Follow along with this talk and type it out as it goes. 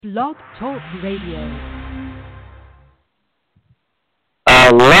Blog Talk Radio.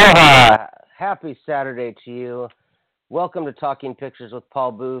 Aloha! Happy Saturday to you. Welcome to Talking Pictures with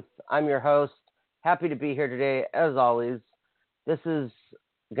Paul Booth. I'm your host. Happy to be here today, as always. This is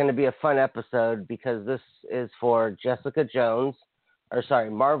going to be a fun episode because this is for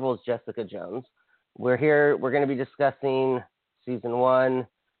Marvel's Jessica Jones. We're going to be discussing Season 1.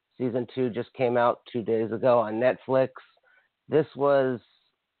 Season 2 just came out 2 days ago on Netflix.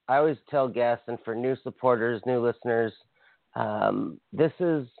 I always tell guests, and for new supporters, new listeners, this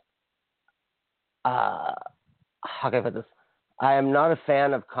is, how can I put this? I am not a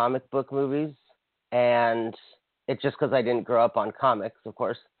fan of comic book movies, and it's just because I didn't grow up on comics, of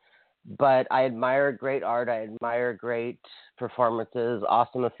course. But I admire great art, I admire great performances,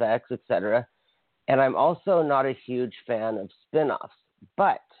 awesome effects, etc. And I'm also not a huge fan of spin-offs.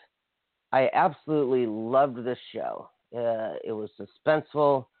 But I absolutely loved this show. It was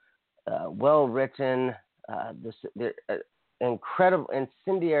suspenseful, well written, incredible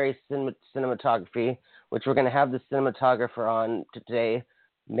incendiary cinematography, which we're going to have the cinematographer on today,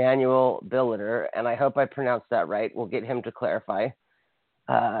 Manuel Billiter, and I hope I pronounced that right. We'll get him to clarify.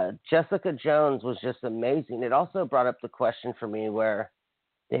 Jessica Jones was just amazing. It also brought up the question for me where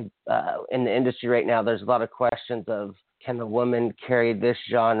in the industry right now, there's a lot of questions of, can a woman carry this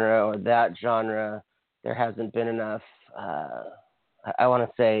genre or that genre? There hasn't been enough, I want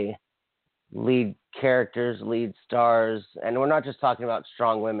to say, lead characters, lead stars, and we're not just talking about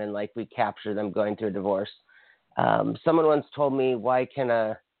strong women like we capture them going through a divorce. Someone once told me, why can't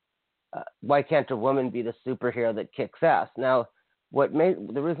a woman be the superhero that kicks ass? Now, the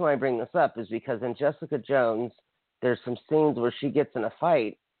reason why I bring this up is because in Jessica Jones, there's some scenes where she gets in a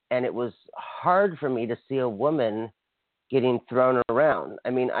fight, and it was hard for me to see a woman getting thrown around.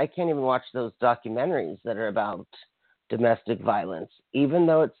 I mean, I can't even watch those documentaries that are about domestic violence. Even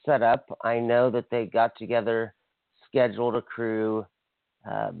though it's set up, I know that they got together, scheduled a crew,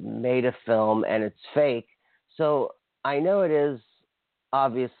 made a film, and it's fake. So I know it is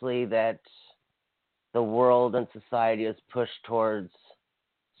obviously that the world and society is pushed towards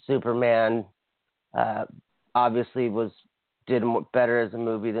Superman. Obviously did better as a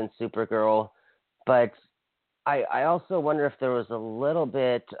movie than Supergirl, but I also wonder if there was a little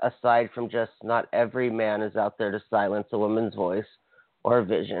bit, aside from just not every man is out there to silence a woman's voice or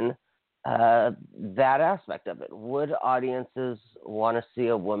vision, that aspect of it. Would audiences want to see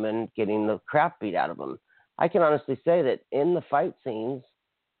a woman getting the crap beat out of them? I can honestly say that in the fight scenes,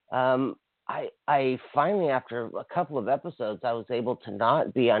 I finally, after a couple of episodes, I was able to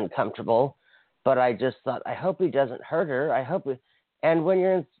not be uncomfortable, but I just thought, I hope he doesn't hurt her. And when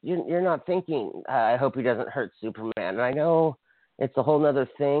you're not thinking, I hope he doesn't hurt Superman. And I know it's a whole nother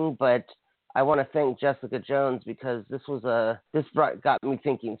thing, but I want to thank Jessica Jones because got me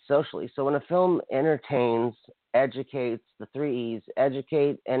thinking socially. So when a film entertains, educates, the three E's,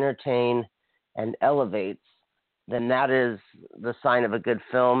 educate, entertain, and elevates, then that is the sign of a good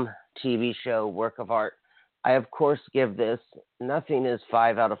film, TV show, work of art. I, of course, give this, nothing is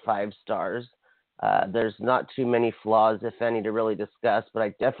 5 out of 5 stars. There's not too many flaws, if any, to really discuss, but I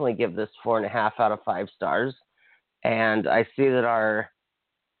definitely give this 4.5 out of 5 stars. And I see that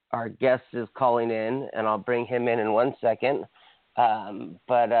our guest is calling in, and I'll bring him in 1 second.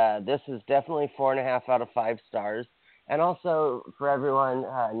 But this is definitely 4.5 out of 5 stars. And also, for everyone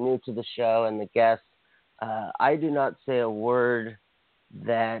new to the show and the guests, I do not say a word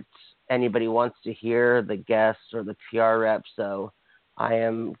that anybody wants to hear, the guests or the PR rep, so I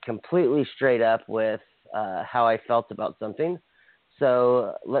am completely straight up with how I felt about something.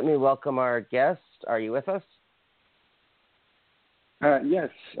 So let me welcome our guest. Are you with us? Yes.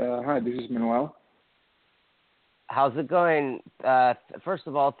 Hi, this is Manuel. How's it going? First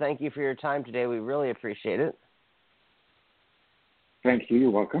of all, thank you for your time today. We really appreciate it. Thank you.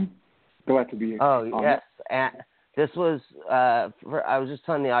 You're welcome. Glad to be here. Oh, yes. And this was, I was just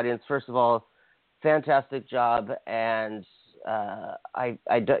telling the audience, first of all, fantastic job. And I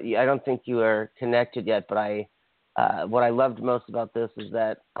don't think you are connected yet, but what I loved most about this is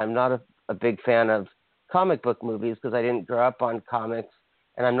that I'm not a big fan of comic book movies because I didn't grow up on comics,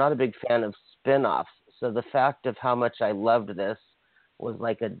 and I'm not a big fan of spin-offs. So the fact of how much I loved this was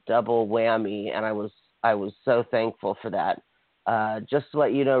like a double whammy, and I was so thankful for that. Just to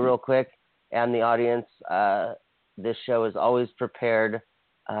let you know real quick, and the audience, this show is always prepared,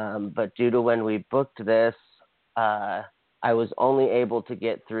 but due to when we booked this, I was only able to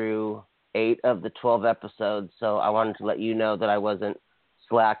get through 8 of the 12 episodes, so I wanted to let you know that I wasn't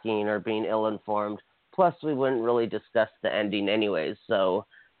slacking or being ill-informed. Plus, we wouldn't really discuss the ending anyways, so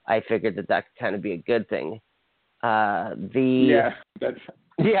I figured that could kind of be a good thing. Yeah,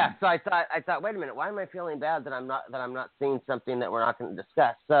 Yeah, so I thought, wait a minute, why am I feeling bad that I'm not seeing something that we're not going to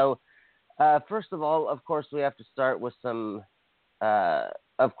discuss? So, first of all, of course, we have to start with some,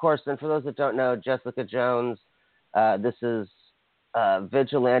 of course, and for those that don't know, Jessica Jones, this is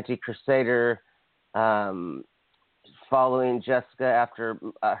vigilante crusader, following Jessica after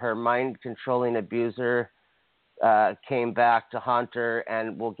her mind-controlling abuser came back to haunt her,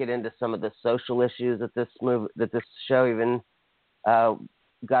 and we'll get into some of the social issues that this show even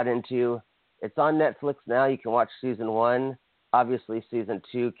got into. It's on Netflix now. You can watch season 1. Obviously, season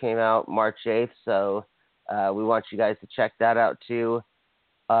 2 came out March 8th, so we want you guys to check that out too.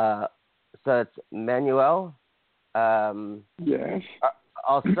 So it's Manuel. Yes.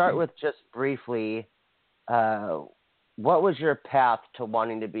 I'll start with just briefly. What was your path to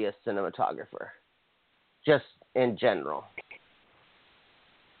wanting to be a cinematographer? Just in general.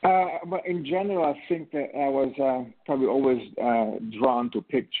 But in general, I think that I was probably always drawn to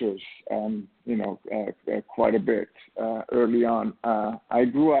pictures, quite a bit early on. I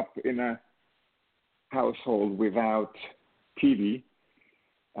grew up in a household without TV,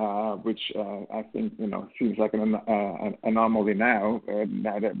 which I think seems like an anomaly now.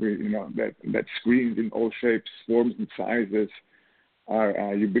 Now that that screens in all shapes, forms, and sizes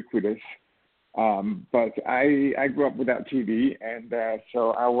are ubiquitous. But I grew up without TV, and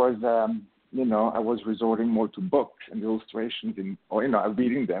so I was, I was resorting more to books and illustrations,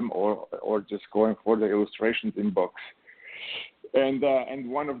 reading them or just going for the illustrations in books. And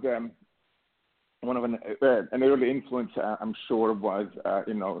one of an early influence, I'm sure, was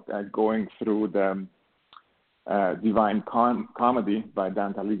going through the Divine Comedy by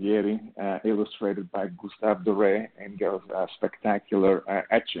Dante Alighieri, illustrated by Gustave Doré, and those spectacular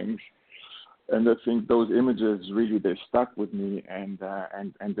etchings. And I think those images really, they stuck with me, and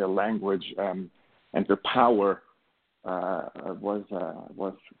their language and their power was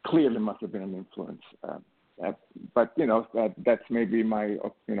clearly must have been an influence. But that's maybe my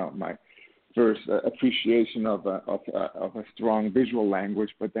my first appreciation of a strong visual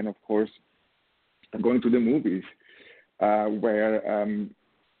language. But then, of course, going to the movies where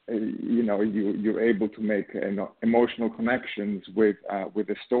you're able to make emotional connections with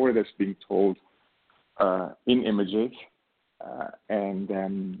the story that's being told in images, and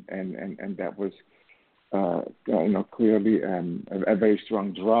that was clearly a very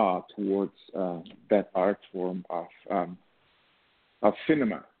strong draw towards that art form of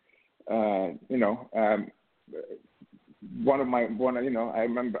cinema. I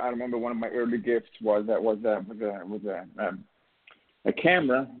remember one of my early gifts was a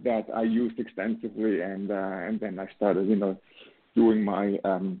camera that I used extensively, and then I started, doing my,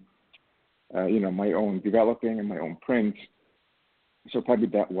 my own developing and my own prints. So probably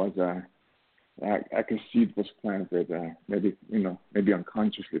that was, I can see it was planted, maybe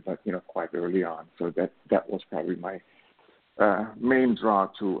unconsciously, but quite early on. So that was probably my main draw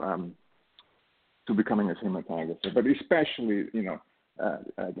to becoming a cinematographer, but especially,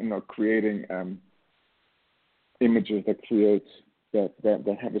 creating images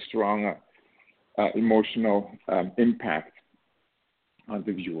that have a strong emotional impact on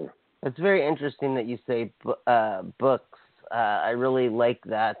the viewer. It's very interesting that you say books. I really like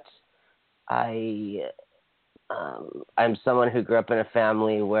that. I'm someone who grew up in a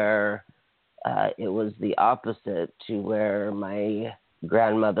family where it was the opposite, to where my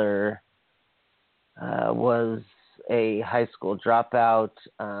grandmother was a high school dropout.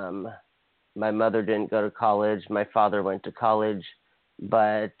 My mother didn't go to college. My father went to college,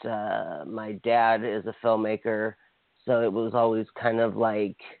 but my dad is a filmmaker, so it was always kind of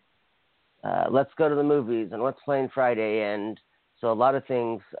like, let's go to the movies and what's playing Friday. And so a lot of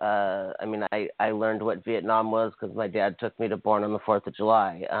things, I learned what Vietnam was because my dad took me to Born on the 4th of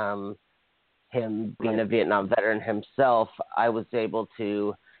July. Him being a Vietnam veteran himself, I was able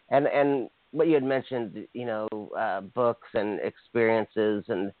to, and what you had mentioned, books and experiences,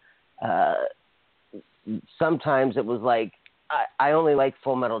 and sometimes it was like, I only like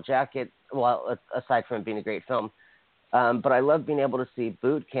Full Metal Jacket, well, aside from it being a great film, but I love being able to see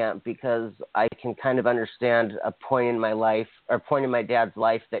Boot Camp because I can kind of understand a point in my life, or point in my dad's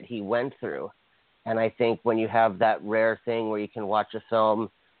life that he went through. And I think when you have that rare thing where you can watch a film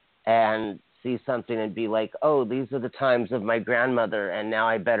and see something and be like, oh, these are the times of my grandmother, and now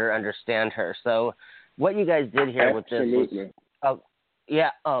I better understand her. So what you guys did here with this was,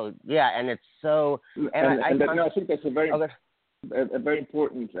 and it's so... I think that's a very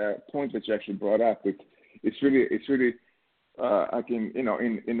important point that you actually brought up. It's really like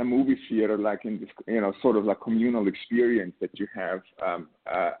in a movie theater, like in this, sort of like communal experience that you have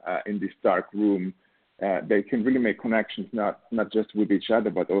in this dark room, they can really make connections not just with each other,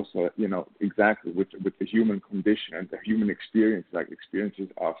 but also exactly with the human condition and the human experience, like experiences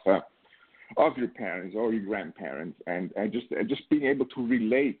of your parents or your grandparents, and just being able to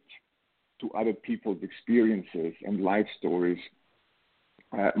relate to other people's experiences and life stories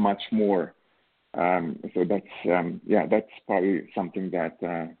much more. So that's probably something that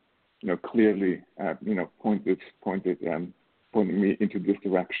clearly pointed me into this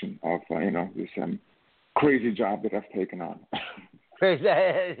direction of this crazy job that I've taken on.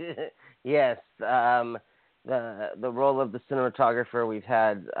 Yes. The role of the cinematographer we've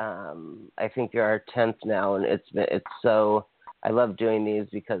had, I think you're our 10th now, and it's so, I love doing these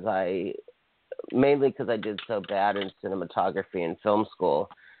mainly because I did so bad in cinematography in film school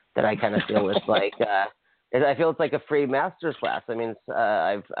that I kind of feel it's like, I feel it's like a free master's class. I mean,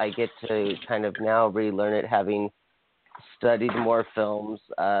 I get to kind of now relearn it having studied more films.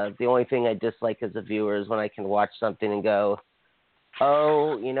 The only thing I dislike as a viewer is when I can watch something and go,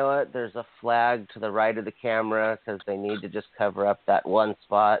 oh, you know what? There's a flag to the right of the camera because they need to just cover up that one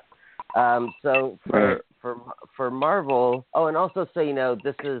spot. So for Marvel, and also so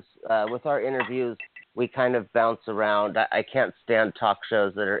this is with our interviews, we kind of bounce around. I can't stand talk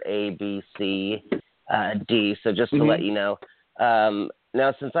shows that are A, B, C, D. So just to let you know,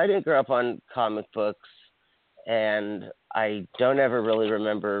 now since I didn't grow up on comic books, and I don't ever really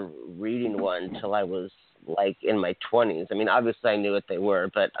remember reading one till I was like in my 20s. I mean, obviously I knew what they were,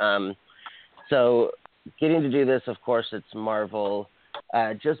 but so getting to do this, of course, it's Marvel.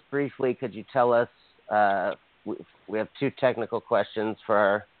 Just briefly, could you tell us, we have two technical questions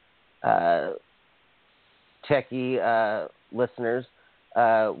for our techie listeners,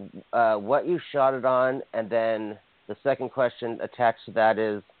 what you shot it on, and then the second question attached to that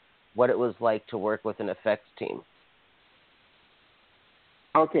is what it was like to work with an effects team.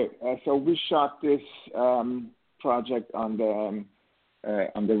 Okay, so we shot this project on the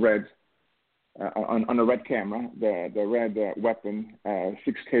Red on a Red camera, the Red weapon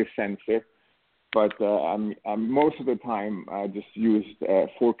 6K sensor, but most of the time I just used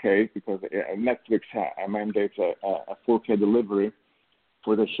 4K because Netflix mandates a 4K delivery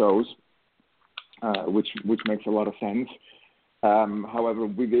for the shows, which makes a lot of sense. However,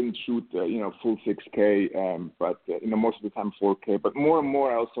 we didn't shoot full 6K, but most of the time 4K. But more and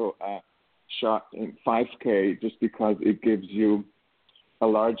more I also shot in 5K just because it gives you a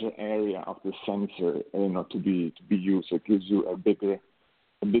larger area of the sensor to be used. So it gives you a bigger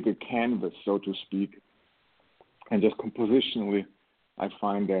canvas, so to speak. And just compositionally, I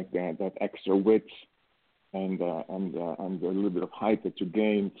find that extra width and a little bit of height that you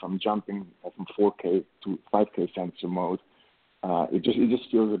gain from jumping from 4K to 5K sensor mode. It just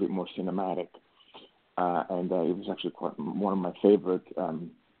feels a bit more cinematic, and it was actually one of my favorite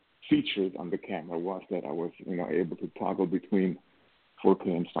features on the camera was that I was able to toggle between 4K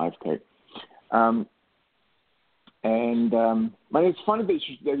and 5K. But it's funny that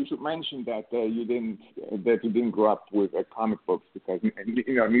you should mention that you didn't grow up with comic books because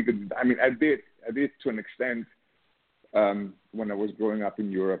neither. I mean, I did to an extent when I was growing up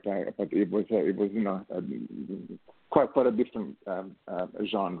in Europe, but it was quite a different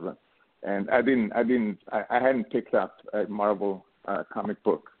genre, and I hadn't picked up a Marvel comic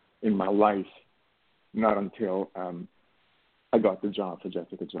book in my life, not until I got the job for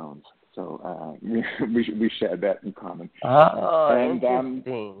Jessica Jones. So we shared that in common. Oh, and,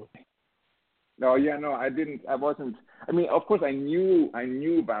 interesting. I didn't. I wasn't. I mean, of course, I knew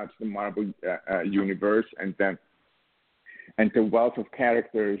about the Marvel universe and the wealth of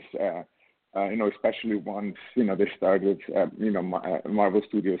characters. Especially once they started. Marvel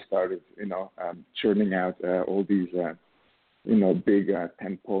Studios started. Churning out all these big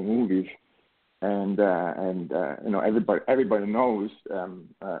tentpole movies. And everybody knows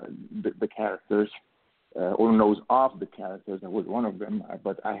the characters or knows of the characters. I was one of them,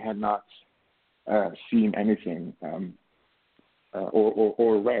 but I had not seen anything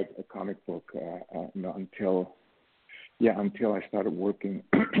or read a comic book until I started working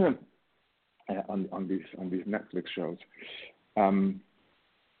on these Netflix shows.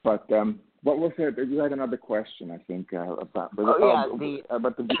 But what was it? You had another question, I think, about.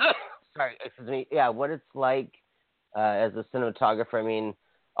 Sorry, excuse me. Yeah, what it's like as a cinematographer. I mean,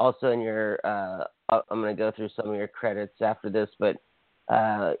 also in your, I'm going to go through some of your credits after this, but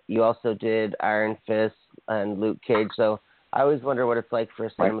you also did Iron Fist and Luke Cage. So I always wonder what it's like for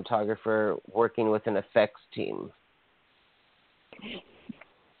a cinematographer working with an effects team.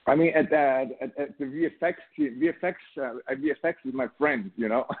 I mean, at the VFX team, VFX is my friend.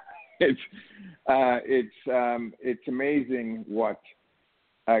 It's amazing what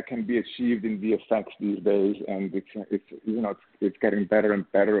can be achieved in VFX these days, and it's getting better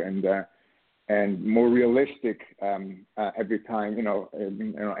and better and more realistic every time,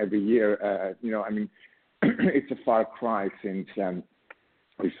 every year. It's a far cry since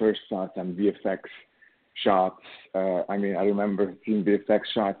we first saw some VFX shots. I remember seeing VFX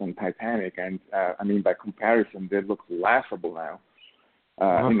shots on Titanic, and by comparison, they look laughable now.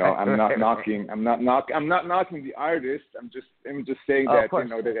 I'm not knocking the artist. I'm just saying that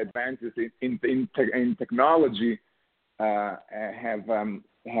the advances in technology have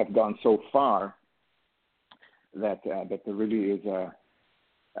gone so far that there really is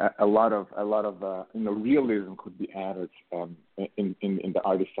a lot of realism could be added in the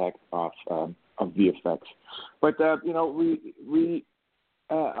artifact of VFX. But we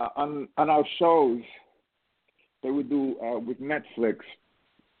on our shows that we do with Netflix,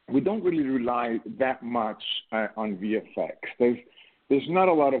 we don't really rely that much on VFX. There's not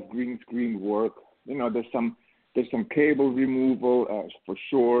a lot of green screen work. There's some cable removal for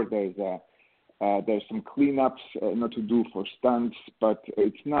sure. There's some cleanups to do for stunts, but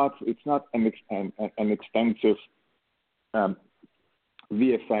it's not an extensive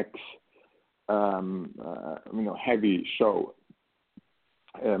VFX heavy show.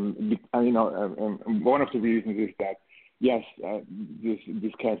 One of the reasons is that yes,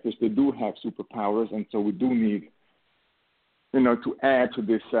 these characters, they do have superpowers, and so we do need to add to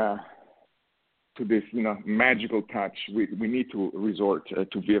this magical touch. We need to resort to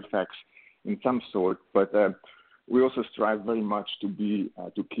VFX in some sort, but we also strive very much to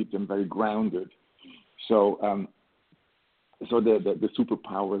keep them very grounded. So the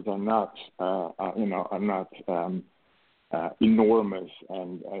superpowers are not enormous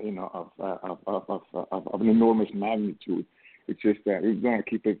and of an enormous magnitude. It's just that we're going to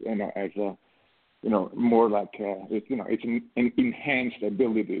keep it as a more like it's an enhanced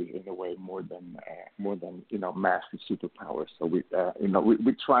ability in a way more than massive superpowers. So we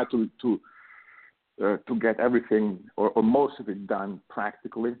try to get everything or most of it done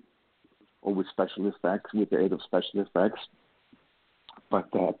practically or with special effects, with the aid of special effects,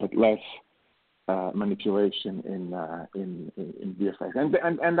 but less manipulation in VFX.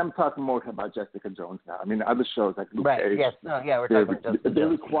 And I'm talking more about Jessica Jones now. Other shows like Luke Cage. Yes. No. Yeah. We're talking about Jessica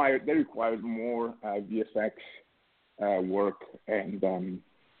Jones. They require more VFX work and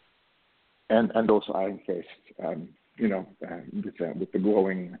also Iron Fist. With the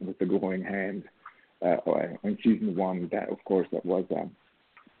glowing hand. In season 1, that was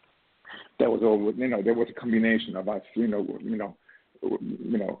all. There was a combination of us.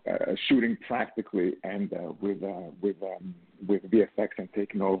 Shooting practically and with VFX and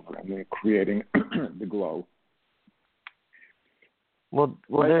taking over and then creating the glow. Well,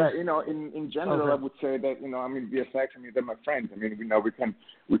 in general, I would say that VFX. They're my friends.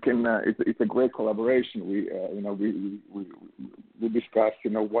 We can. It's a great collaboration. We discuss.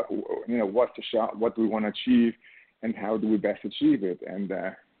 What's the shot, what do we want to achieve, and how do we best achieve it, and.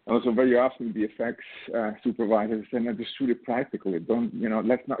 Also, very often VFX supervisors say, "No, just shoot it practically. Don't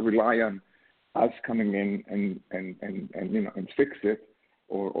let's not rely on us coming in and fix it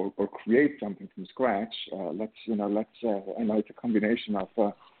or create something from scratch. Let's it's a combination of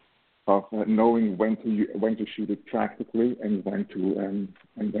knowing when to shoot it practically and when to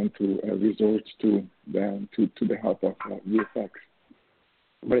resort to the help of VFX.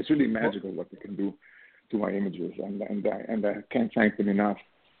 But it's really magical what they can do to our images, and I can't thank them enough.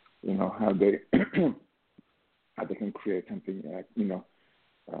 How they can create something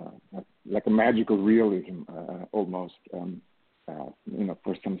like a magical realism almost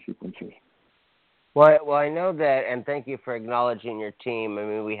for some sequences. Well, I know that, and thank you for acknowledging your team.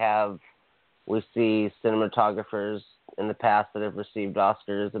 We see cinematographers in the past that have received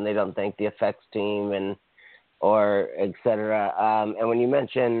Oscars, and they don't thank the effects team or et cetera. And when you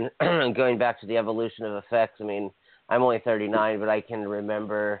mention going back to the evolution of effects, I'm only 39, but I can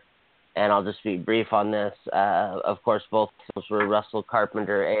remember. And I'll just be brief on this. Of course, both films were Russell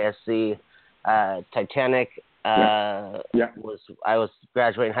Carpenter, ASC. Titanic I was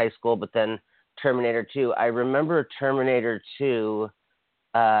graduating high school, but then Terminator 2. I remember Terminator 2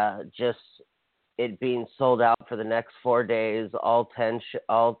 just it being sold out for the next 4 days, all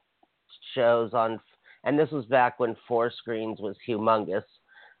shows on. And this was back when 4 screens was humongous.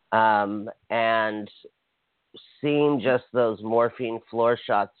 And seeing just those morphine floor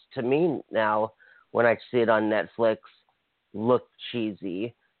shots, to me now, when I see it on Netflix, look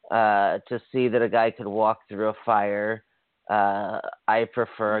cheesy. To see that a guy could walk through a fire, I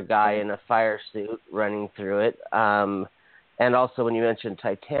prefer a guy in a fire suit running through it. And also when you mentioned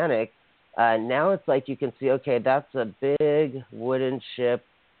Titanic, now it's like you can see, okay, that's a big wooden ship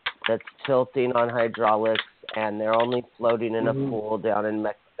that's tilting on hydraulics, and they're only floating in a pool down in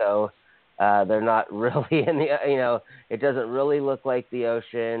Mexico. They're not really in the, it doesn't really look like the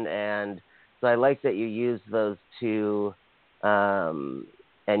ocean, and so I like that you use those two.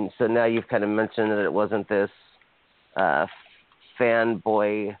 And so now you've kind of mentioned that it wasn't this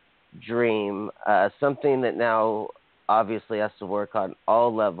fanboy dream, something that now obviously has to work on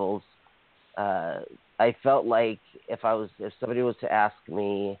all levels. I felt like if somebody was to ask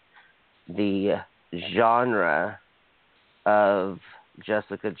me the genre of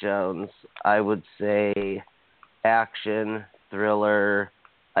Jessica Jones, I would say action, thriller.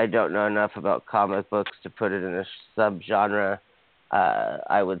 I don't know enough about comic books to put it in a subgenre.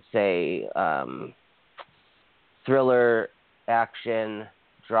 I would say thriller, action,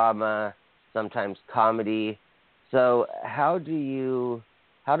 drama, sometimes comedy. So how does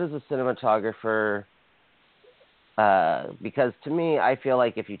a cinematographer, because to me, I feel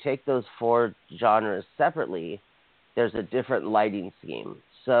like if you take those four genres separately, there's a different lighting scheme.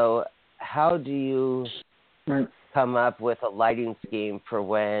 So how do you come up with a lighting scheme for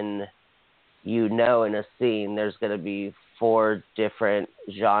when in a scene there's going to be four different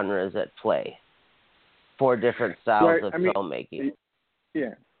genres at play, four different styles of filmmaking?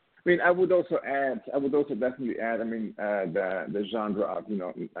 Yeah. I mean, I would definitely add, the genre of,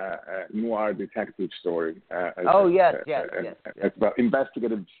 noir detective story. Yes. Well,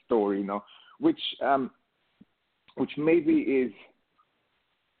 investigative story, which maybe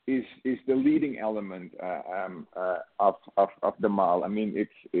is the leading element of the Mal. I mean,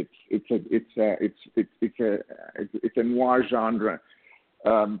 it's a noir genre,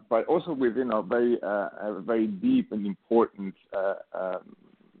 but also within a very deep and important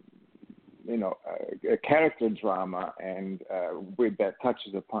character drama, and with that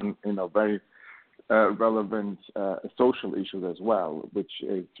touches upon very relevant social issues as well, which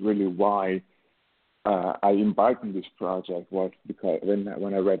is really why I embarked on this project. Was because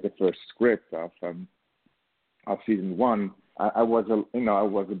when I read the first script of season one, I was a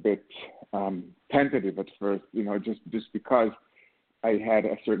bit tentative at first, just because I had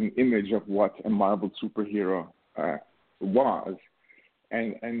a certain image of what a Marvel superhero was.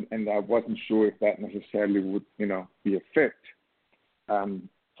 And I wasn't sure if that necessarily would, be a fit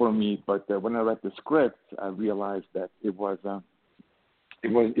for me. But when I read the script, I realized that it was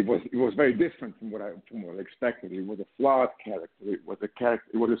very different from what I expected. It was a flawed character. It was a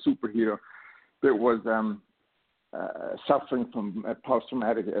superhero that was suffering from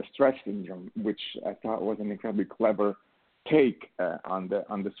post-traumatic stress syndrome, which I thought was an incredibly clever take on the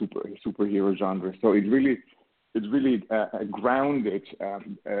superhero genre. So it really grounded,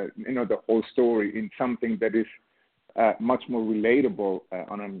 the whole story in something that is much more relatable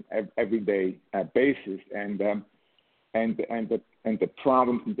on an everyday basis, and the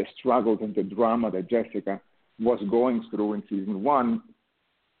problems and the struggles and the drama that Jessica was going through in season one,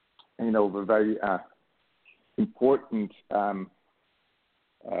 were very important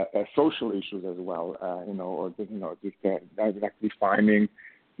social issues as well, just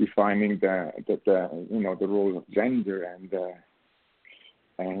defining the role of gender and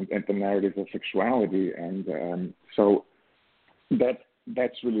the narrative of sexuality, and so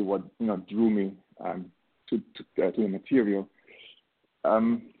that's really what drew me to the material.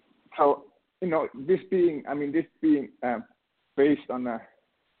 So this being based on a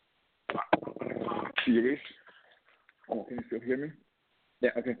series. Oh, can you still hear me?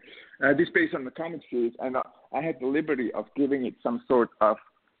 Yeah, okay. This based on the comic series, and I had the liberty of giving it some sort of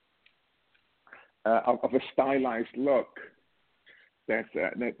a stylized look that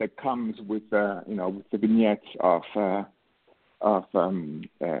comes with with the vignettes of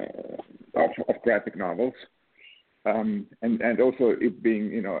graphic novels, and also it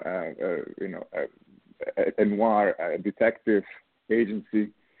being a noir detective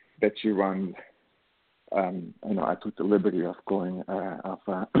agency that she runs. I took the liberty of going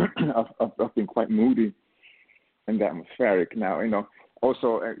of being quite moody and atmospheric. Now,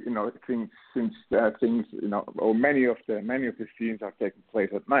 also, since things, or many of the scenes are taking place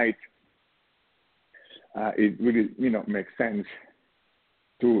at night, it really, makes sense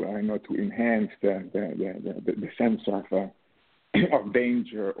to enhance the sense of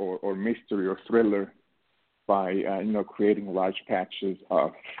danger or mystery or thriller by creating large patches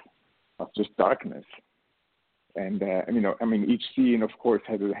of just darkness. And each scene, of course,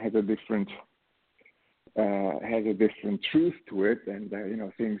 has a different truth to it, and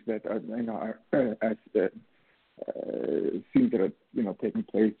things that are scenes that are taking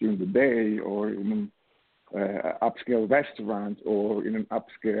place during the day, or in upscale restaurants, or in an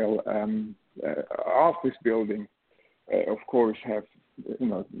upscale office building, of course, have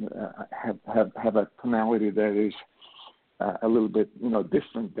have a tonality that is a little bit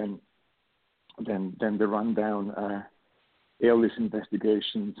different than the rundown alias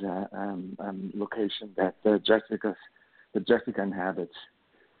investigations location that Jessica inhabits.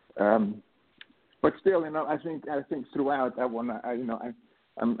 But still, I think throughout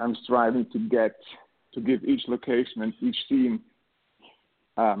I'm striving to give each location and each scene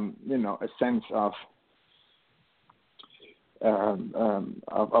a sense of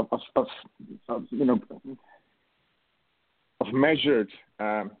measured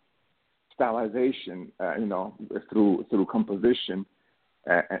stylization, through composition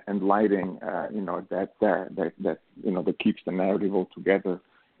and lighting, that keeps the narrative all together,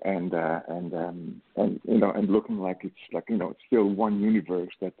 and looking like it's still one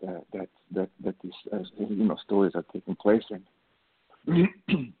universe that these stories are taking place in.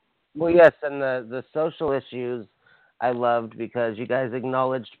 Well, yes, and the social issues I loved because you guys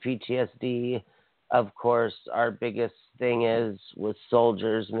acknowledged PTSD. Of course, our biggest thing is with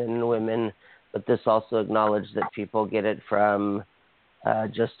soldiers, men and women, but this also acknowledged that people get it from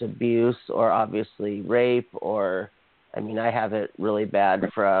just abuse or obviously rape, or, I have it really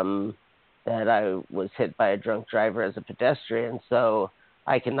bad from that I was hit by a drunk driver as a pedestrian, so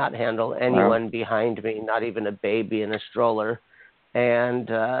I cannot handle anyone behind me, not even a baby in a stroller. And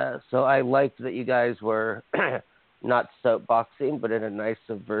so I liked that you guys were not soapboxing, but in a nice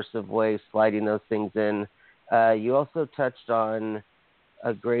subversive way, sliding those things in. You also touched on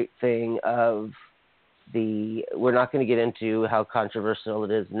a great thing of we're not going to get into how controversial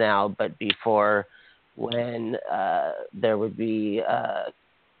it is now, but before, when there would be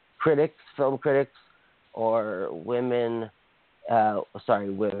film critics, or women,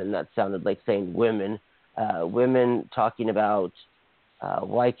 that sounded like saying women talking about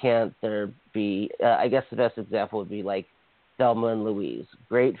why can't there be, I guess the best example would be like Thelma and Louise.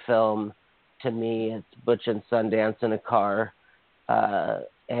 Great film. To me, it's Butch and Sundance in a car.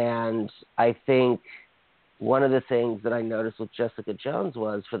 And I think one of the things that I noticed with Jessica Jones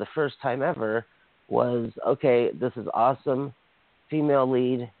was, for the first time ever, was, okay, this is awesome, female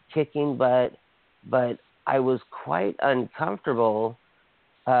lead, kicking butt, but I was quite uncomfortable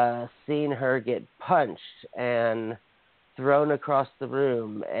seeing her get punched and thrown across the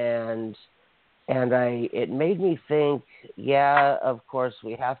room, and it made me think, yeah, of course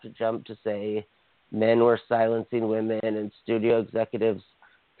we have to jump to say men were silencing women and studio executives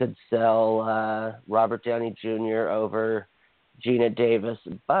could sell Robert Downey Jr. over Gina Davis,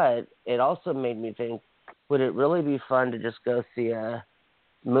 but it also made me think, would it really be fun to just go see a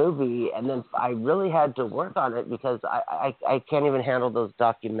movie? And then I really had to work on it because I can't even handle those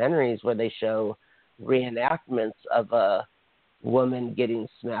documentaries where they show reenactments of a woman getting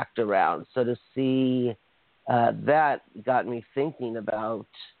smacked around. So to see that got me thinking about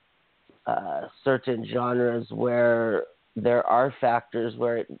certain genres where there are factors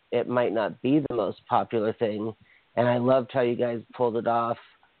where it might not be the most popular thing. And I loved how you guys pulled it off,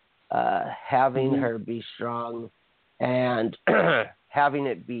 having her be strong and having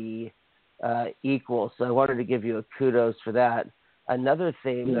it be equal. So I wanted to give you a kudos for that. Another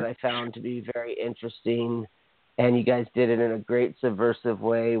thing that I found to be very interesting, and you guys did it in a great subversive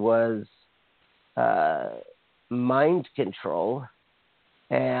way, was mind control,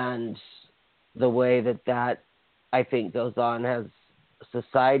 and the way that I think goes on as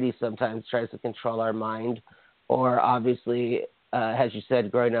society sometimes tries to control our mind, or obviously, as you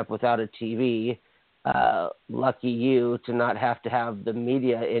said, growing up without a TV, lucky you to not have to have the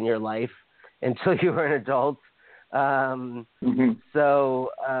media in your life until you were an adult.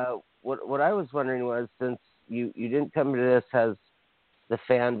 So what I was wondering was, since you didn't come to this as the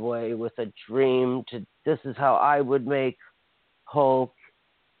fanboy with a dream to, this is how I would make Hulk,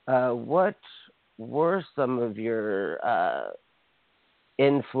 what were some of your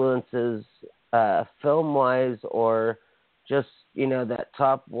influences film-wise, or just, that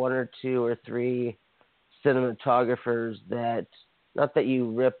top one or two or three cinematographers that, not that you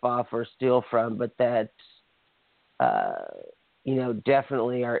rip off or steal from, but that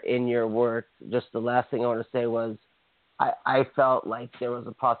definitely are in your work? Just the last thing I want to say was, I felt like there was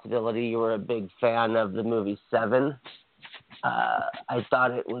a possibility you were a big fan of the movie Seven. I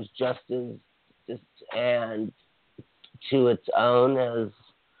thought it was just and to its own as,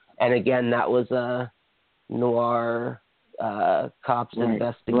 and again, that was a noir cops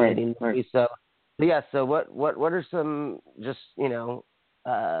investigating movie. So yeah. So what are some just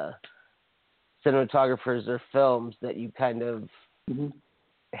cinematographers or films that you kind of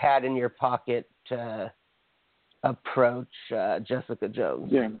had in your pocket to approach Jessica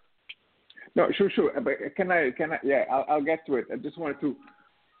Jones? Yeah. No, sure. But can I? Yeah, I'll get to it. I just wanted to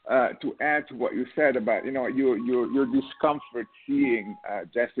add to what you said about your discomfort seeing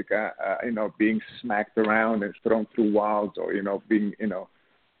Jessica being smacked around and thrown through walls, or being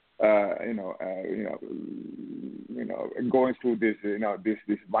going through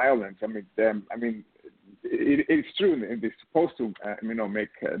this violence. I mean, it's true. It's supposed to make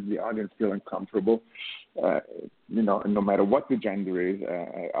the audience feel uncomfortable, no matter what the gender is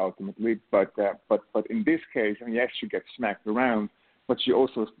ultimately. But in this case, yes, she gets smacked around, but she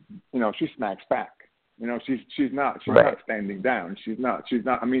also she smacks back. She's not standing down. She's not.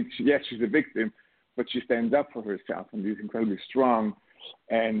 I mean, yes, she's a victim, but she stands up for herself and is incredibly strong,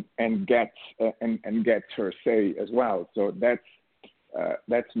 and gets her say as well. So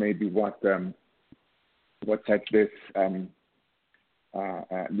that's maybe what sets this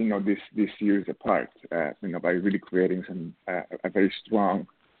this series apart. By really creating a very strong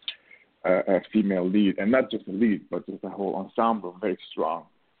female lead, and not just a lead, but just a whole ensemble of very strong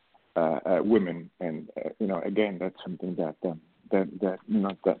women. And again, that's something that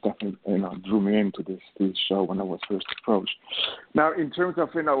definitely drew me into this show when I was first approached. Now, in terms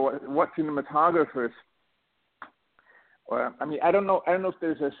of what cinematographers, I mean, I don't know if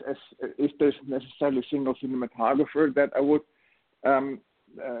there's necessarily a single cinematographer that I would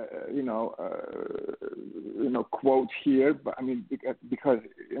quote here, but I mean because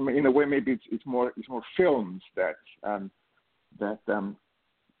in a way maybe it's more films that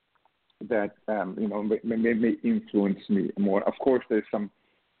may influence me more. Of course, there's some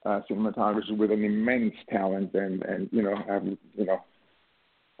cinematographers with an immense talent, and I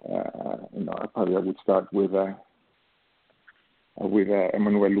would start with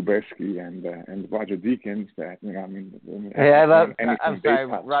Emmanuel Lubezki and Roger Deakins. That I love. I'm sorry,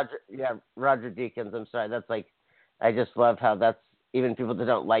 Roger. Yeah, Roger Deakins. I'm sorry. That's like, I just love how that's even people that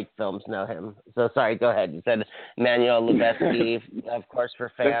don't like films know him. So sorry. Go ahead. You said Emmanuel Lubezki, of course, for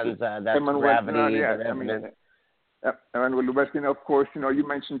fans. That's Gravity. Emmanuel Lubezki, and of course, you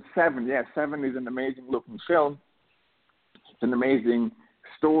mentioned Seven. Yeah, Seven is an amazing looking film. It's an amazing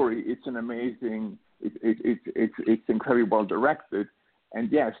story. It's an amazing. It's incredibly well directed,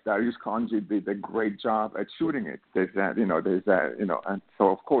 and yes, Darius Khondji did a great job at shooting it. There's that, and so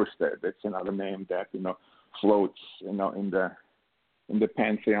of course that's another name that floats, in the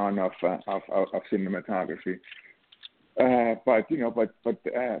pantheon of cinematography.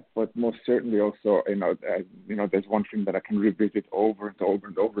 But most certainly also, there's one film that I can revisit over and over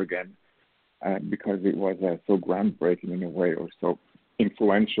and over again, because it was so groundbreaking in a way, or so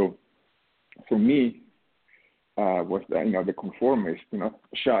influential. For me, was The Conformist,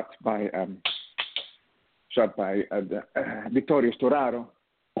 shot by Vittorio Storaro.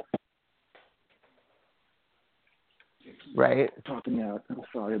 Right. Talking out. I'm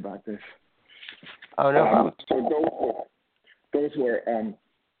sorry about this. Oh no. So those were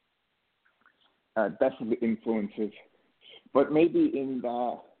definitely influences, but maybe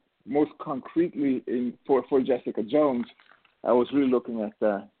most concretely for Jessica Jones, I was really looking at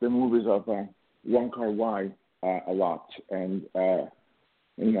the movies of Wong Kar-wai a lot, and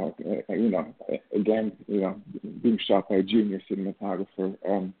again, being shot by a junior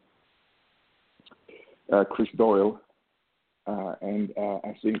cinematographer, Chris Doyle, and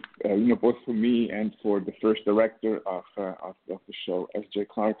I think both for me and for the first director of the show, S.J.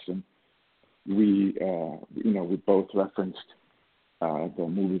 Clarkson, we both referenced the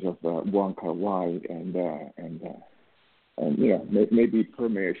movies of Wong Kar-wai, and maybe it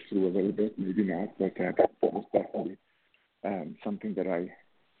permeates through a little bit, maybe not, but that was definitely something that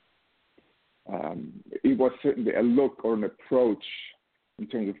it was certainly a look or an approach in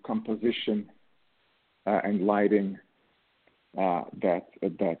terms of composition and lighting that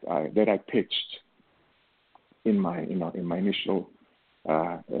I pitched in my initial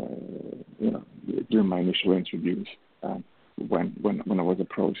during my initial interviews when I was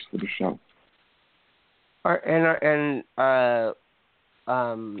approached for the show.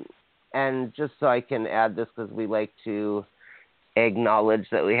 And just so I can add this, because we like to acknowledge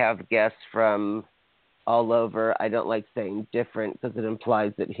that we have guests from all over. I don't like saying different because it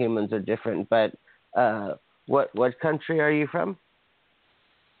implies that humans are different. But what country are you from?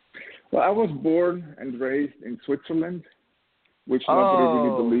 Well, I was born and raised in Switzerland, which nobody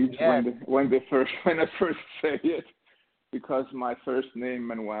really believes when I first say it, because my first name,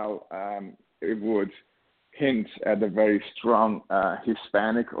 Manuel, it would hint at a very strong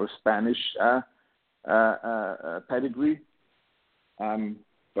Hispanic or Spanish pedigree.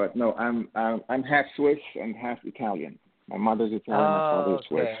 But no, I'm half Swiss and half Italian. My mother's Italian, my father's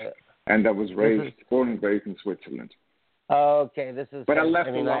Swiss, and I was born and raised in Switzerland. Okay, this is. But I left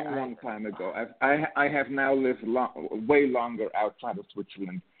I mean, a long time ago. I have now lived way longer outside of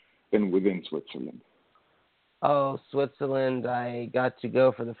Switzerland than within Switzerland. Oh, Switzerland! I got to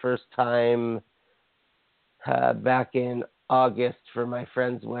go for the first time back in August for my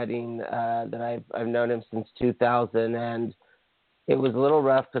friend's wedding. That I've known him since 2000, and it was a little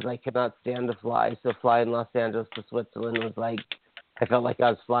rough because I could not stand to fly. So flying Los Angeles to Switzerland was like I felt like I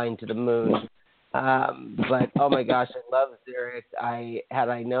was flying to the moon. But oh my gosh, I love Zurich. Had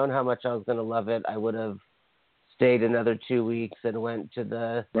I known how much I was going to love it, I would have stayed another 2 weeks and went to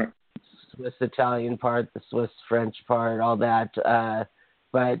the Swiss Italian part, the Swiss French part, all that.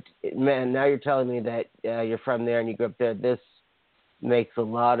 But man, now you're telling me that you're from there and you grew up there. This makes a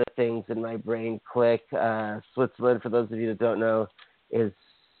lot of things in my brain click. Switzerland, for those of you that don't know, is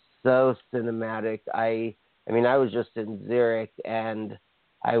so cinematic. I mean, I was just in Zurich and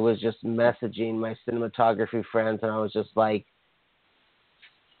I was just messaging my cinematography friends, and I was just like,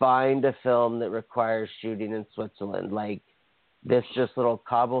 find a film that requires shooting in Switzerland. Like this just little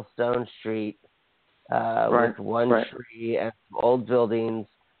cobblestone street with one tree and some old buildings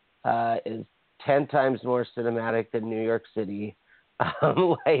is 10 times more cinematic than New York City.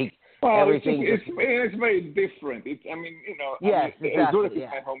 Everything. It's very different. Yes, exactly, Zurich is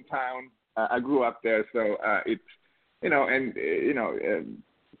my hometown. I grew up there, so it's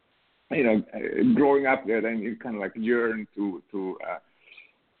growing up there, then you kind of like yearn to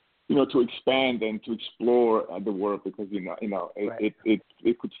expand and to explore the world because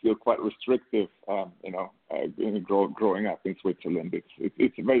it could feel quite restrictive, growing up in Switzerland.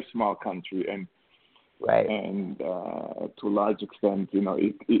 It's a very small country and to a large extent,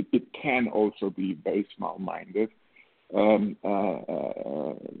 it can also be very small-minded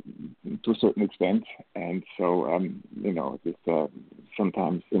to a certain extent, and so just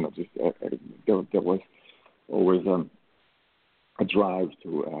sometimes there was always a drive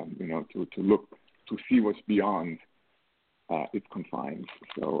to look to see what's beyond its confines.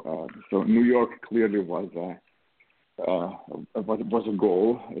 So New York clearly was a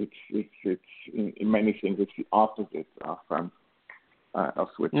goal. It's in many things it's the opposite of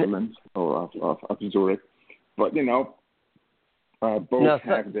Switzerland or of Zurich, but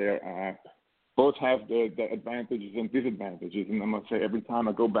both have their advantages and disadvantages. And I must say, every time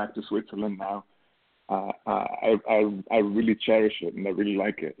I go back to Switzerland now, I really cherish it and I really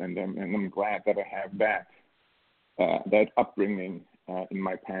like it, and I'm glad that I have that upbringing in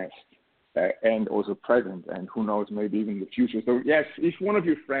my past and also present, and who knows, maybe even the future. So yes, if one of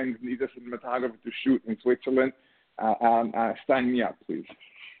your friends needs a cinematographer to shoot in Switzerland, sign me up, please.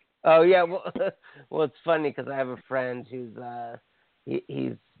 Oh yeah, well, it's funny because I have a friend who's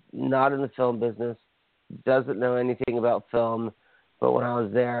he's not in the film business, doesn't know anything about film, but when I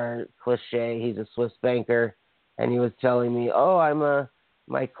was there, cliche, he's a Swiss banker, and he was telling me,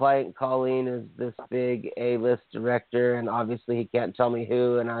 my client Colleen is this big A-list director, and obviously he can't tell me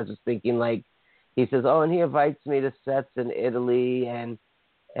who, and I was just thinking he says, and he invites me to sets in Italy, and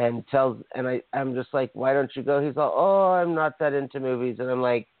I'm just like, why don't you go? He's like, I'm not that into movies, and I'm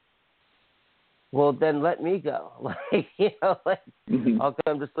like, well, then let me go. I'll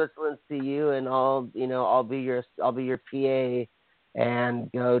come to Switzerland, see you, and I'll be your PA,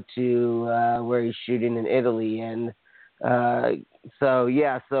 and go to where he's shooting in Italy, and I'm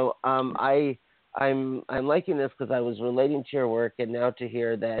liking this because I was relating to your work, and now to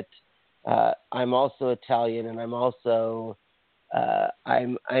hear that I'm also Italian, and I'm also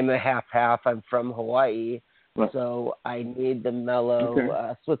I'm a half. I'm from Hawaii. Right. So I need the mellow.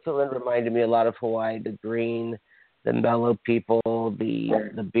 Okay. Switzerland reminded me a lot of Hawaii, the green, the mellow people,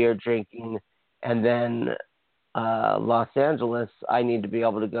 the beer drinking, and then Los Angeles. I need to be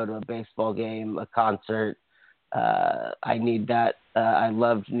able to go to a baseball game, a concert. I need that. I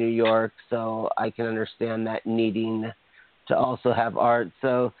loved New York, so I can understand that needing to also have art.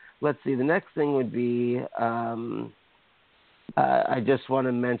 So let's see. The next thing would be I just want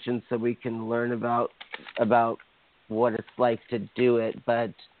to mention so we can learn about what it's like to do it.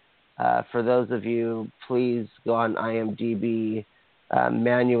 But for those of you, please go on IMDb,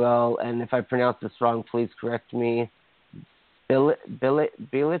 Manuel, and if I pronounce this wrong, please correct me.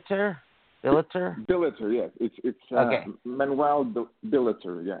 Billeter? Billeter, yes. It's okay. Manuel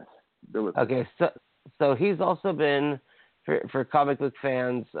Billeter, yes. Billeter. Okay, so he's also been for comic book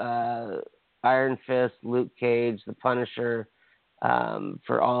fans, Iron Fist, Luke Cage, The Punisher.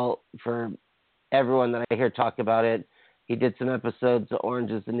 For everyone that I hear talk about it, he did some episodes of Orange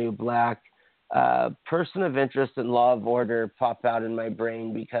is the New Black. Person of Interest and Law of Order pop out in my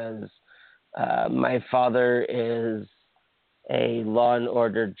brain because my father is a Law and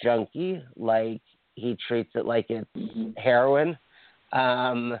Order junkie. Like he treats it like it's Mm-hmm. heroin.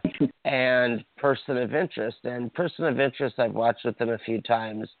 And Person of Interest. And Person of Interest I've watched with him a few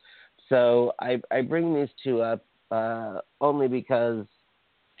times. So I bring these two up only because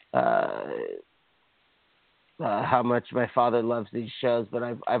how much my father loves these shows, but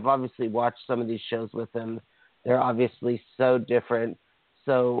I've obviously watched some of these shows with him. They're obviously so different.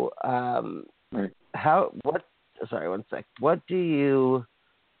 So Right. one sec. What do you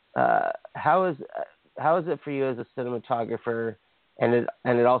how is it for you as a cinematographer, and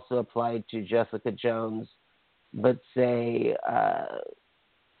it also applied to Jessica Jones, but say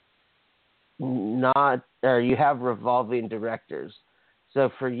not, or you have revolving directors. So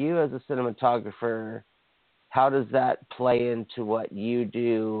for you as a cinematographer, how does that play into what you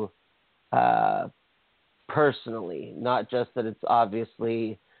do personally? Not just that it's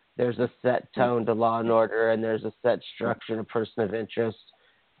obviously there's a set tone to Law and Order and there's a set structure to Person of Interest,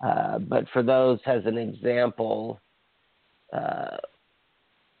 but for those as an example,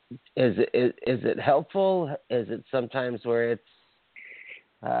 is it helpful? Is it sometimes where it's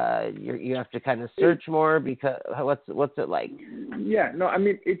you have to kind of search more because what's it like? Yeah, no, I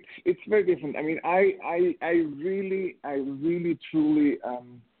mean it's very different. I mean, I really truly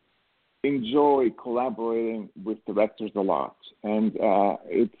enjoy collaborating with directors a lot, and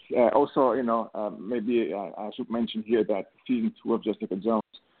it's also maybe I should mention here that season 2 of Jessica Jones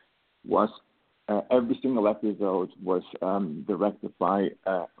was every single episode was directed by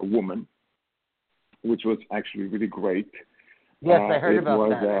a woman, which was actually really great. Yes, I heard about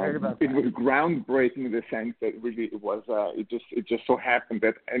that. It was groundbreaking in the sense that really it was. It just so happened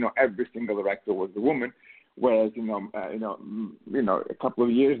that every single director was a woman, whereas a couple of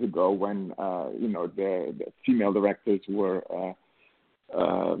years ago when the female directors were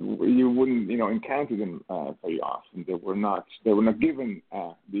you wouldn't encounter them very often. They were not given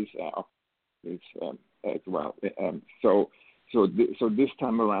these as well. So this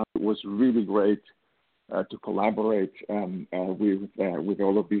time around it was really great. To collaborate with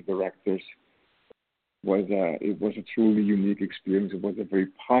all of these directors it was a truly unique experience. It was a very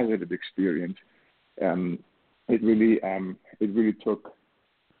positive experience. It really took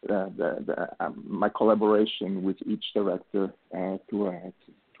my collaboration with each director to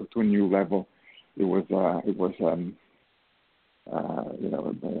a new level. It was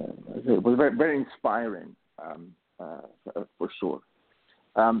very, very inspiring for sure.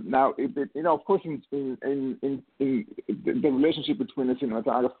 Now, of course, in the relationship between the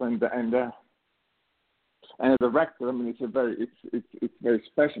cinematographer and the director, I mean, it's very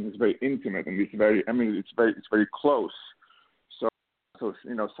special. It's very intimate, and it's very close. So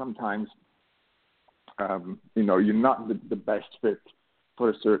sometimes you're not the best fit for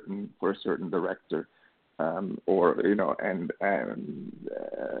a certain director, it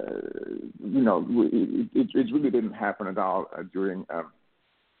really didn't happen at all during.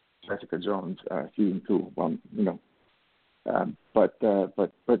 Jessica Jones season 2. But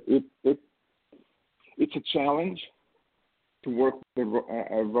it's a challenge to work with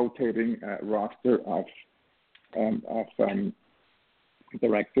a rotating roster of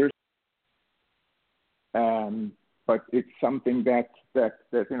directors. But it's something that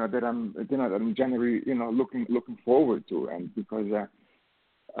I'm generally looking forward to, and because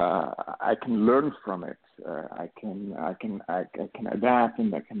I can learn from it. I can adapt,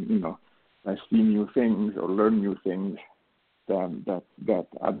 and I can I see new things or learn new things that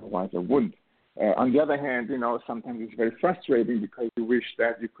otherwise I wouldn't. On the other hand, sometimes it's very frustrating because you wish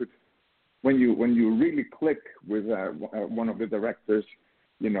that you could, when you really click with one of the directors,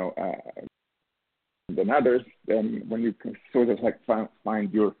 than others, then when you can sort of like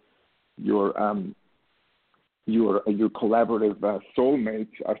find your collaborative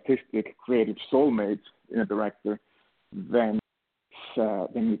soulmates, artistic, creative soulmates in a director, then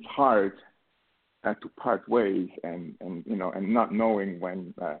it's hard to part ways and not knowing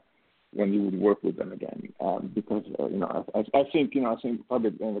when you would work with them again, because I think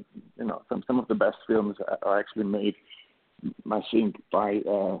probably some of the best films are actually made, I think, by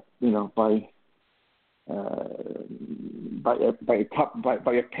a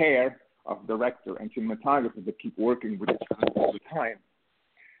pair of director and cinematographer that keep working with each other all the time.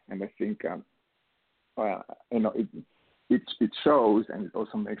 And I think it shows, and it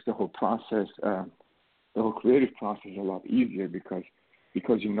also makes the whole process, the whole creative process, a lot easier because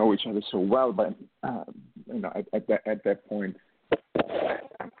you know each other so well. But at that point,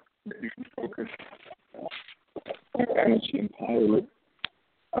 you can focus your energy entirely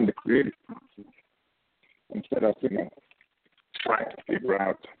on the creative process instead of trying to figure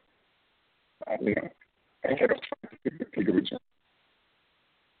out ahead of trying to figure each other.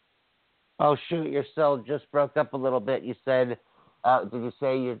 Oh shoot, your cell just broke up a little bit. You said, did you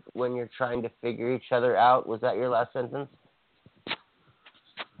say when you're trying to figure each other out? Was that your last sentence?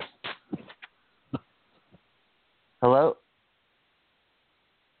 Hello?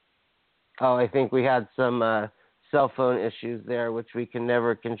 Oh, I think we had some cell phone issues there, which we can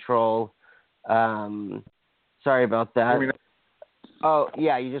never control. Sorry about that. Oh,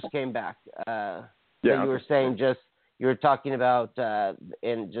 yeah, you just came back. So you were saying you were talking about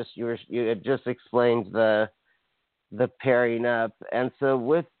you had just explained the pairing up, and so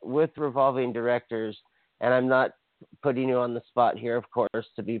with revolving directors, and I'm not putting you on the spot here, of course,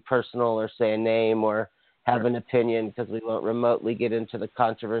 to be personal or say a name or have an opinion because we won't remotely get into the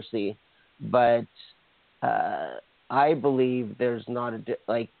controversy, but I believe there's not and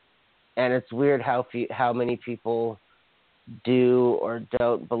it's weird how many people do or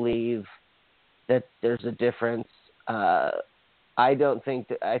don't believe that there's a difference. I think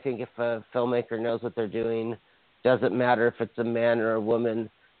if a filmmaker knows what they're doing, doesn't matter if it's a man or a woman.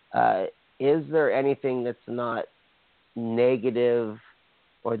 Is there anything that's not negative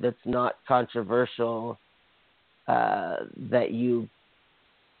or that's not controversial that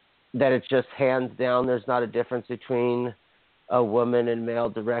it's just hands down there's not a difference between a woman and male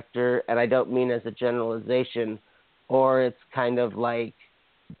director? And I don't mean as a generalization, or it's kind of like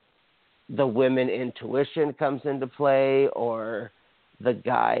the women intuition comes into play, or the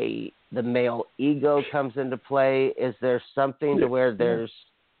male ego comes into play. Is there something to where there's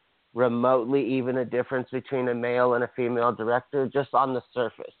remotely even a difference between a male and a female director, just on the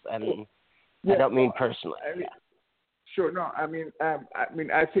surface? I mean, I don't mean personally. Sure. No. I think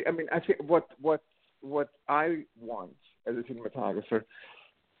what I want as a cinematographer,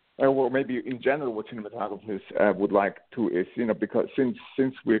 or maybe in general what cinematographers would like to is, because since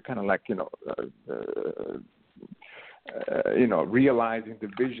we're kind of like, realizing the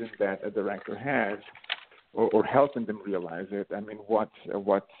vision that a director has, or helping them realize it. I mean, what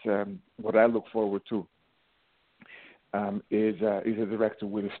I look forward to is a director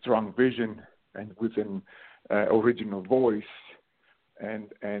with a strong vision and with an original voice,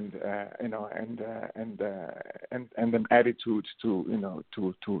 and an attitude to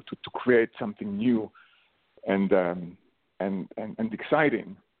create something new and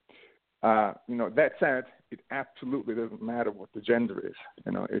exciting. That said, it absolutely doesn't matter what the gender is.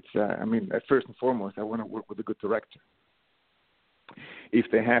 It's first and foremost, I want to work with a good director.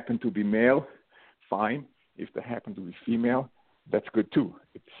 If they happen to be male, fine. If they happen to be female, that's good too.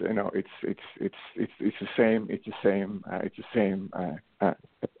 It's the same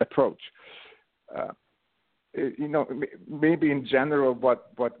approach. Maybe in general,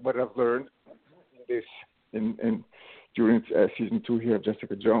 what I've learned during season 2 here of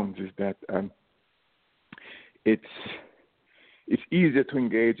Jessica Jones is that it's easier to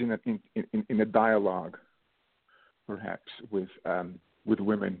engage in a dialogue, perhaps with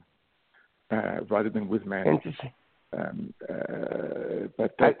women rather than with men. Interesting.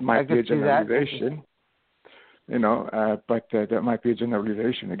 But that might be a generalization, but that might be a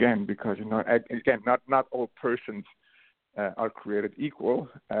generalization again, because not all persons are created equal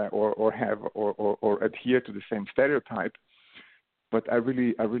or have or adhere to the same stereotype. But I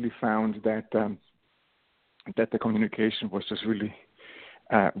really found that the communication was just really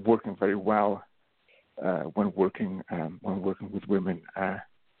working very well when working with women.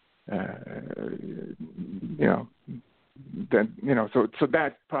 So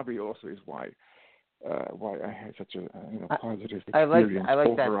that probably also is why I had such a positive experience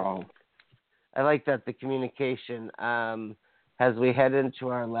overall. I like that, the communication. As we head into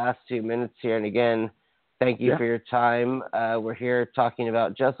our last 2 minutes here, and again, thank you for your time. We're here talking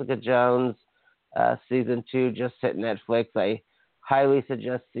about Jessica Jones, season 2 just hit Netflix. I highly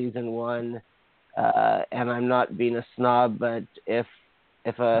suggest season 1. And I'm not being a snob, but if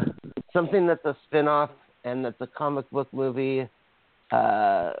something that's a spin-off and that's a comic book movie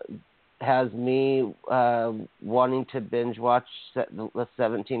has me wanting to binge watch the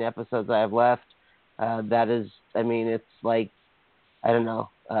 17 episodes I have left, that is, it's like, I don't know,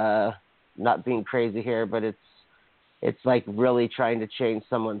 not being crazy here, but it's like really trying to change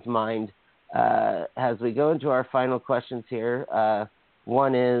someone's mind. As we go into our final questions here,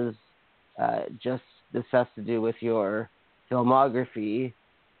 one is just this has to do with your filmography,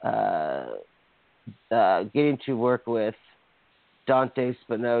 getting to work with Dante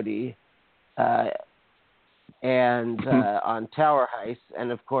Spinotti and on Tower Heist,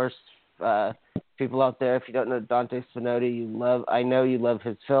 and of course, people out there, if you don't know Dante Spinotti, I know you love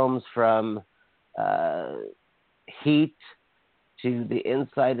his films, from Heat to The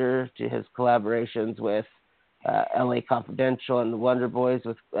Insider to his collaborations with L.A. Confidential and the Wonder Boys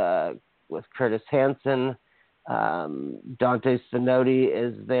with with Curtis Hanson, Dante Spinotti.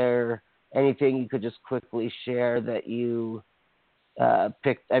 Is there anything you could just quickly share that you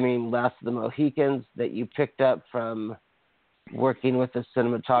picked? I mean, Last of the Mohicans, that you picked up from working with a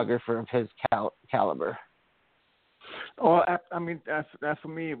cinematographer of his caliber? Oh, I mean, that for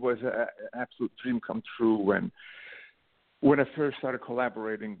me, it was an absolute dream come true when I first started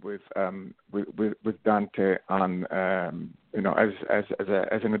collaborating with Dante on as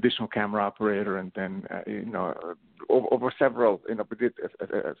an additional camera operator, and then over several we did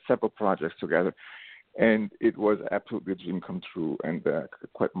several projects together, and it was absolutely a dream come true and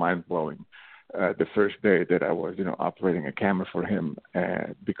quite mind blowing. The first day that I was operating a camera for him,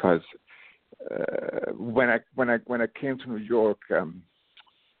 because when I came to New York,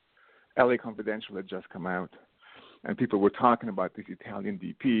 LA Confidential had just come out, and people were talking about this Italian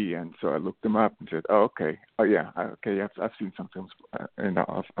DP, and so I looked him up and said, "Oh, okay, I've seen some films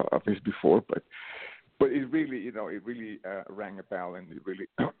of his before, but it really rang a bell, and it really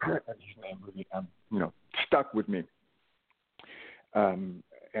his name really stuck with me."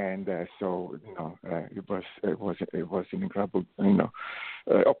 So it was an incredible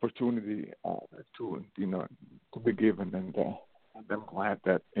opportunity to be given, and I'm glad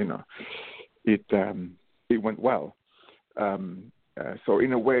that it went well. So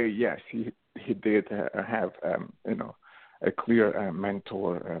in a way, yes, he did have a clear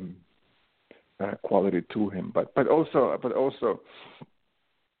mentor quality to him, but also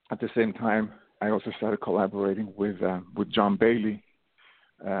at the same time, I also started collaborating with John Bailey.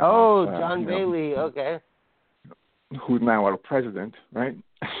 John Bailey, okay. Who's now our president, right?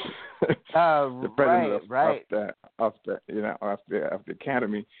 The president of the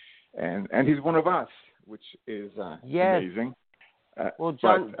Academy, and he's one of us, which is amazing. Well,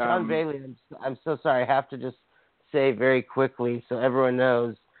 John Bailey, I'm so sorry. I have to just say very quickly so everyone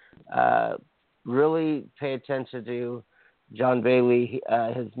knows. Really pay attention to John Bailey,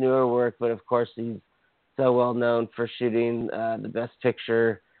 his newer work, but of course he's so well known for shooting the Best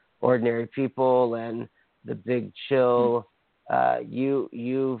Picture, Ordinary People, and The Big Chill.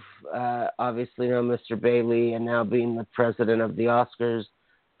 You've obviously known Mr. Bailey, and now being the president of the Oscars,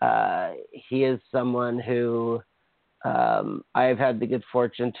 he is someone who I've had the good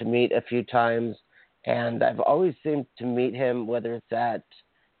fortune to meet a few times, and I've always seemed to meet him, whether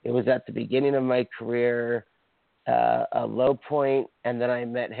it was at the beginning of my career, a low point, and then I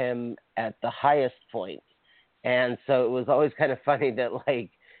met him at the highest point. And so it was always kind of funny that,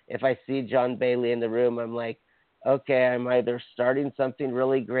 like, if I see John Bailey in the room, I'm like, okay, I'm either starting something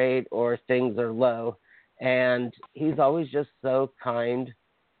really great or things are low. And he's always just so kind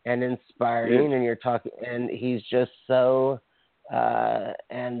and inspiring, and he's just so,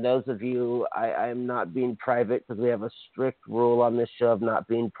 and those of you, I'm not being private because we have a strict rule on this show of not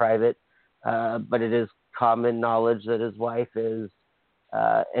being private, but it is common knowledge that his wife is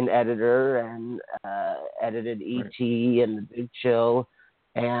an editor and edited E.T. and The Big Chill.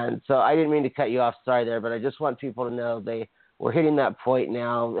 And so I didn't mean to cut you off, sorry there, but I just want people to know we're hitting that point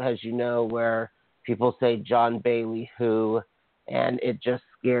now, as you know, where people say John Bailey who, and it just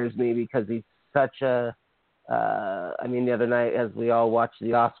scares me because he's such a, the other night as we all watched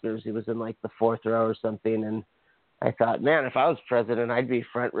the Oscars, he was in like the fourth row or something, and I thought, man, if I was president, I'd be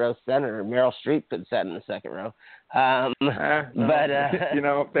front row center. Meryl Streep could sit in the second row. That's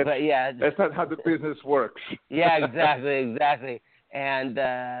not how the business works. Yeah, exactly. And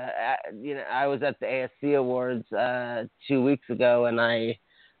I was at the ASC Awards 2 weeks ago, and I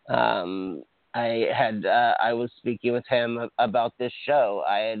was speaking with him about this show.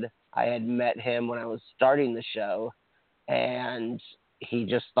 I had met him when I was starting the show, and he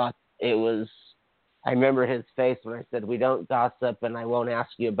just thought it was. I remember his face when I said, "We don't gossip, and I won't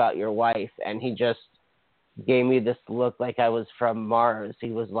ask you about your wife." And he just gave me this look like I was from Mars. He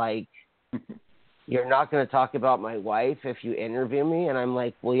was like, "You're not going to talk about my wife if you interview me?" And I'm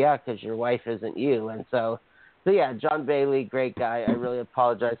like, "Well, yeah, because your wife isn't you." And so yeah, John Bailey, great guy. I really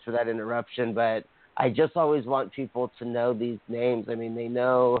apologize for that interruption, but I just always want people to know these names. I mean, they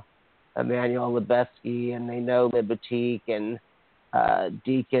know Emmanuel Lubezki, and they know Libatique and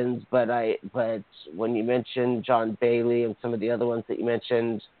Deakins, but when you mentioned John Bailey and some of the other ones that you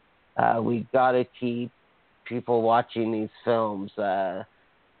mentioned, we got to keep people watching these films. And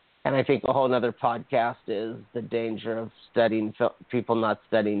I think a whole other podcast is the danger of people not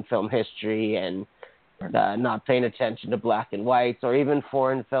studying film history and not paying attention to black and whites, or even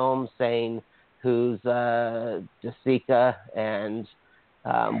foreign films, saying who's De Sica and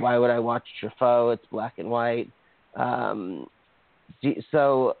why would I watch Truffaut? It's black and white.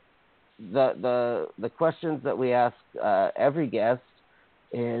 So the questions that we ask every guest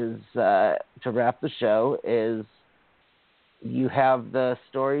is to wrap the show is you have the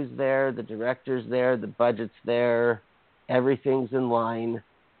stories there, the director's there, the budget's there, everything's in line.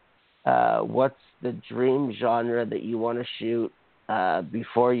 What's the dream genre that you want to shoot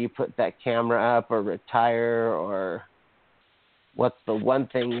before you put that camera up or retire, or what's the one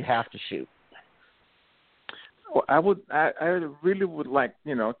thing you have to shoot? Well, I really would like,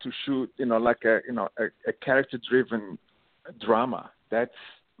 to shoot, like a character-driven drama. That's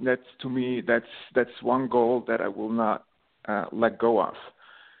to me, that's one goal that I will not let go of.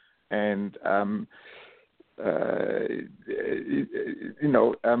 And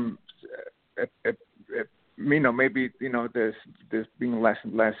maybe there's being less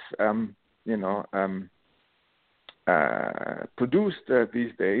and less produced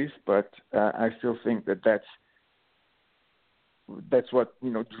these days, but I still think that's what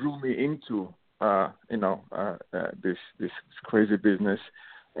drew me into this crazy business,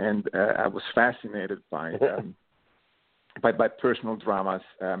 and I was fascinated by personal dramas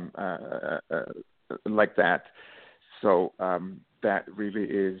like that. So that really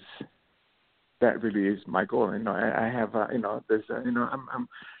is my goal. I have there's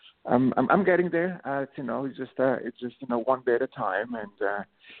I'm getting there. It's just one day at a time,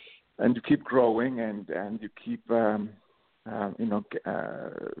 and you keep growing and you keep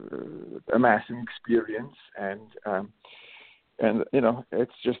amassing experience, and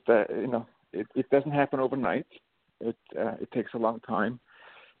it's just it doesn't happen overnight. It takes a long time,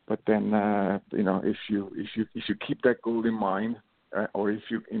 but then if you keep that goal in mind, or if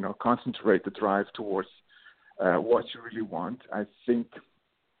you concentrate the drive towards what you really want, I think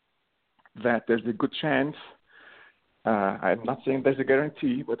that there's a good chance. I'm not saying there's a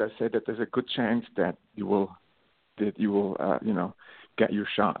guarantee, but I said that there's a good chance that you will get your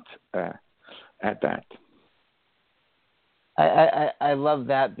shot at that. I love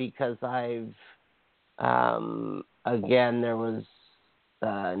that, because I've again, there was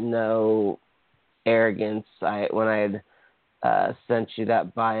no arrogance. When I had sent you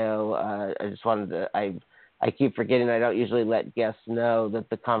that bio, I just wanted to. I keep forgetting I don't usually let guests know that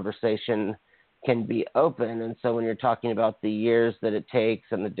the conversation can be open, and so when you're talking about the years that it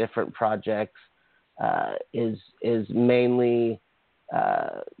takes and the different projects, is mainly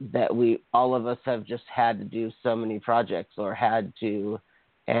that all of us have just had to do so many projects, or had to,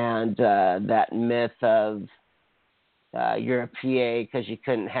 and that myth of you're a PA because you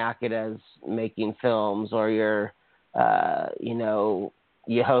couldn't hack it as making films, or you're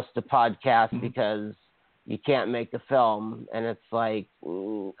you host a podcast because you can't make a film. And it's like,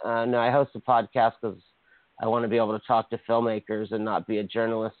 no, I host a podcast because I want to be able to talk to filmmakers and not be a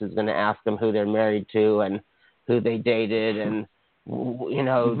journalist who's going to ask them who they're married to and who they dated and,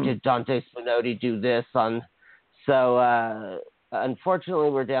 did Dante Spinotti do this on. So unfortunately,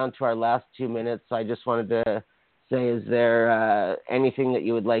 we're down to our last 2 minutes. So I just wanted to say, is there anything that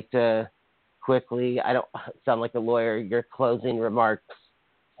you would like to quickly, I don't sound like a lawyer, your closing remarks,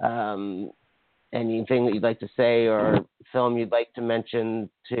 anything that you'd like to say or film you'd like to mention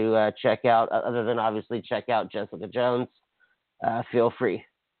to check out, other than obviously check out Jessica Jones, feel free.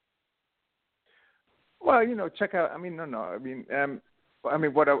 Well, check out. What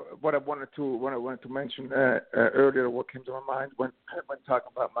I wanted to mention earlier, what came to my mind when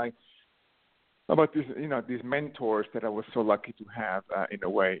talking about these mentors that I was so lucky to have, in a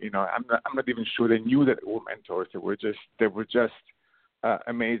way. I'm not even sure they knew that they were mentors. They were just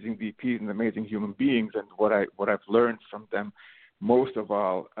amazing DPs and amazing human beings. And what I've learned from them, most of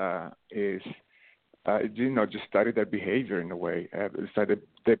all, is just study their behavior in a way. Study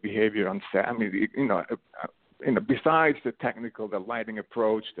their behavior on set. Besides the technical, the lighting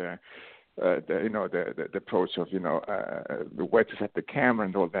approach, the approach of the way to set the camera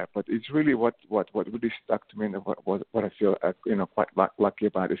and all that, but it's really what really stuck to me, and what I feel quite lucky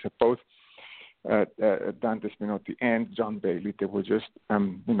about is that both Dante Spinotti and John Bailey, they were just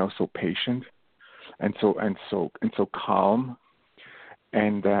so patient and so calm,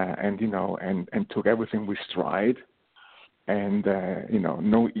 and took everything with stride, and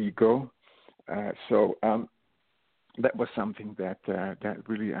no ego. So that was something that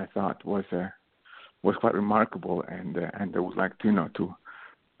really I thought was quite remarkable, and I would like to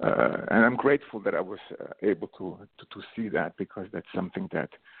and I'm grateful that I was able to see that, because that's something that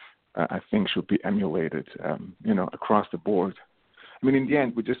I think should be emulated, across the board. In the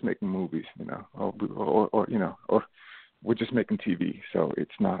end, we're just making movies, or we're just making TV. So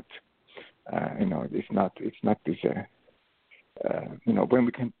it's not, it's not this, when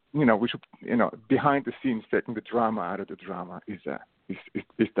we can, we should, behind the scenes, taking the drama out of the drama is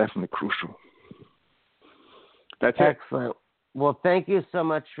definitely crucial. That's excellent. Well, thank you so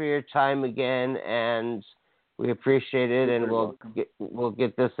much for your time again, and we appreciate it. And we'll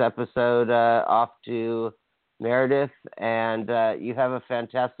get this episode off to Meredith, and you have a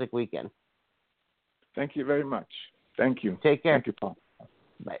fantastic weekend. Thank you very much. Thank you. Take care. Thank you, Paul.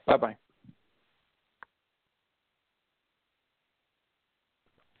 Bye. Bye-bye.